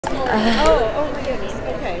Oh my goodness.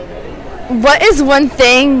 Okay. What is one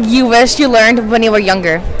thing you wish you learned when you were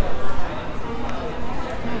younger? Oh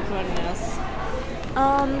goodness.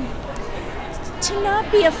 To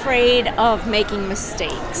not be afraid of making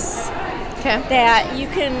mistakes. Okay. That you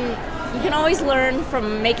can always learn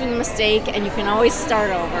from making a mistake, and you can always start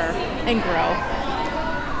over and grow.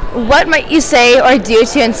 What might you say or do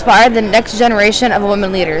to inspire the next generation of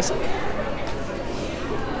women leaders?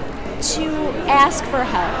 To ask for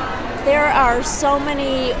help. There are so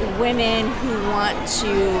many women who want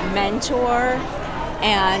to mentor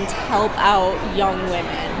and help out young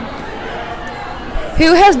women.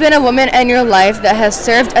 Who has been a woman in your life that has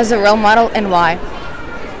served as a role model and why?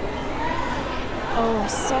 Oh,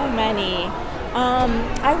 so many.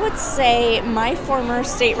 I would say my former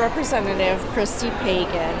state representative, Christy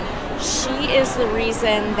Pagan. She is the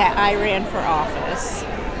reason that I ran for office.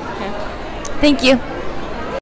 Thank you.